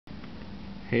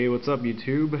Hey, what's up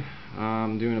YouTube?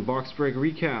 I'm doing a box break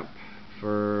recap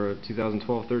for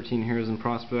 2012-13 Heroes and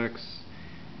Prospects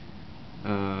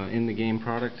in the game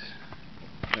product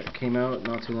that came out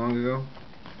not too long ago.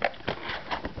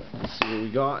 Let's see what we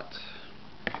got.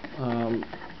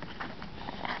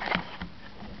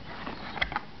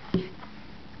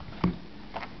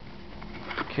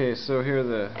 Okay, so here are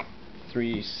the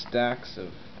 3 stacks of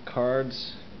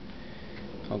cards.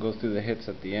 I'll go through the hits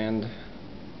at the end.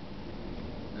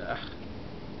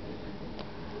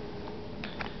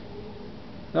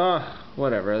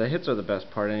 Whatever. The hits are the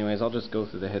best part anyways. I'll just go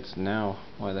through the hits now.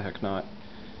 Why the heck not?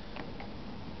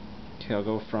 Okay, I'll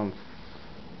go from...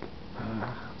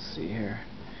 let's see here.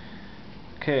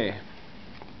 Okay.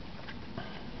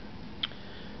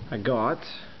 I got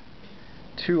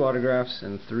 2 autographs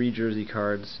and 3 jersey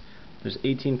cards. There's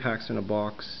 18 packs in a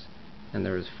box, and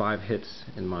there was 5 hits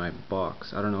in my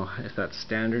box. I don't know if that's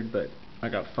standard, but I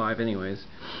got 5 anyways.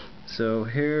 So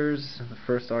here's the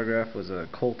first autograph. Was a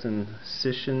Colton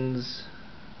Sissons.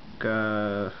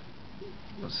 Let's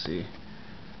see.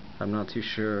 I'm not too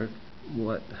sure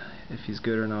if he's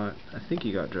good or not. I think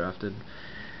he got drafted.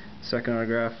 Second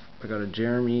autograph, I got a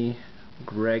Jeremy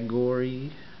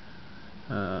Gregory.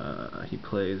 He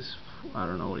plays, I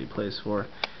don't know what he plays for.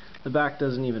 The back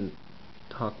doesn't even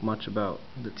talk much about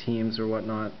the teams or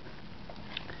whatnot.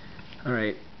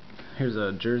 Alright, here's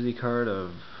a jersey card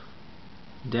of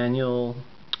Daniel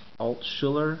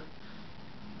Altschuler,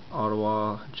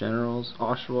 Oshawa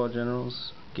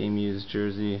Generals, game used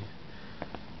jersey,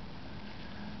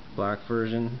 black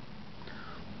version.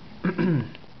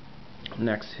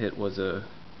 Next hit was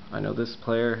I know this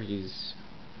player, he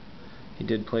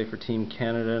did play for Team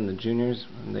Canada in the juniors,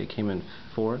 and they came in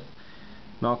 4th.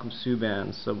 Malcolm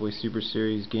Subban, Subway Super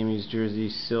Series, game used jersey,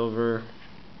 silver.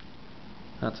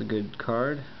 That's a good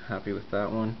card, happy with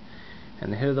that one.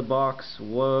 And the hit of the box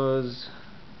was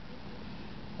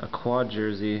a quad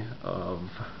jersey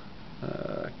of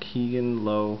Keegan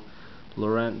Lowe,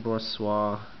 Laurent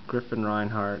Brossoit, Griffin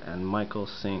Reinhardt, and Michael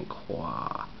St.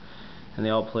 Croix. And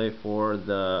they all play for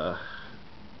the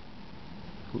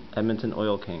Edmonton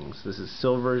Oil Kings. This is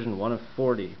silver version, 1 of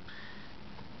 40.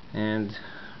 And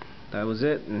that was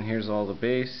it. And here's all the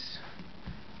base.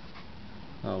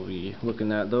 I'll be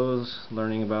looking at those,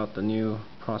 learning about the new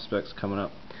prospects coming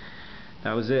up.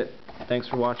 That was it. Thanks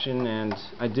for watching, and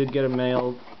I did get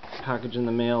a package in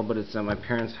the mail, but it's at my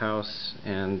parents' house,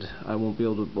 and I won't be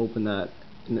able to open that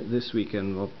this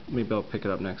weekend. Well, maybe I'll pick it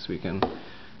up next weekend.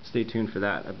 Stay tuned for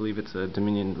that. I believe it's a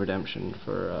Dominion redemption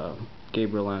for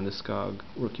Gabriel Landeskog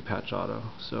rookie patch auto,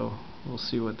 so we'll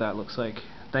see what that looks like.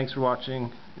 Thanks for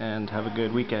watching, and have a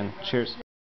good weekend. Cheers.